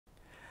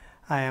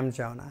Hi, I'm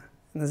Jonah,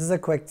 and this is a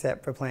quick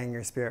tip for playing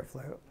your Spirit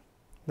Flute.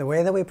 The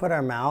way that we put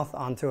our mouth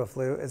onto a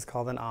flute is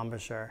called an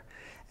embouchure,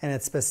 and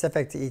it's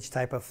specific to each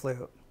type of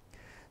flute.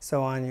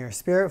 So on your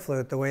Spirit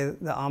Flute,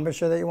 the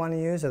embouchure that you want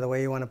to use, or the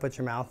way you want to put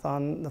your mouth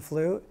on the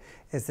flute,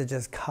 is to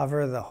just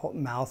cover the whole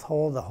mouth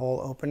hole, the whole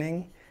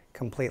opening,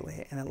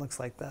 completely, and it looks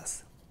like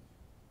this.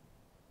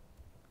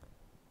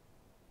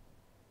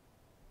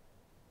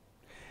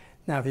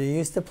 Now, if you're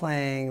used to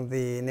playing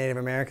the Native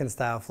American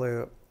Style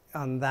Flute,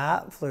 on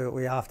that flute,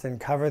 we often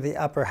cover the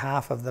upper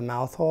half of the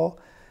mouth hole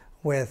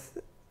with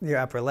your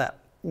upper lip,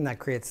 and that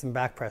creates some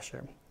back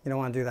pressure. You don't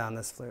want to do that on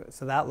this flute.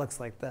 So that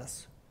looks like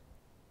this.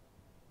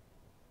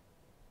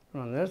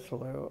 On this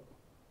flute,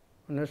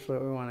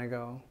 we want to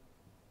go.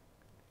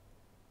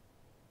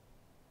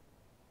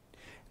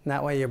 And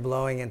that way you're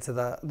blowing into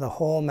the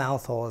whole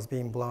mouth hole is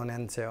being blown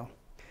into.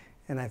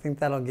 And I think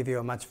that'll give you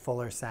a much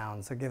fuller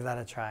sound, so give that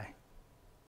a try.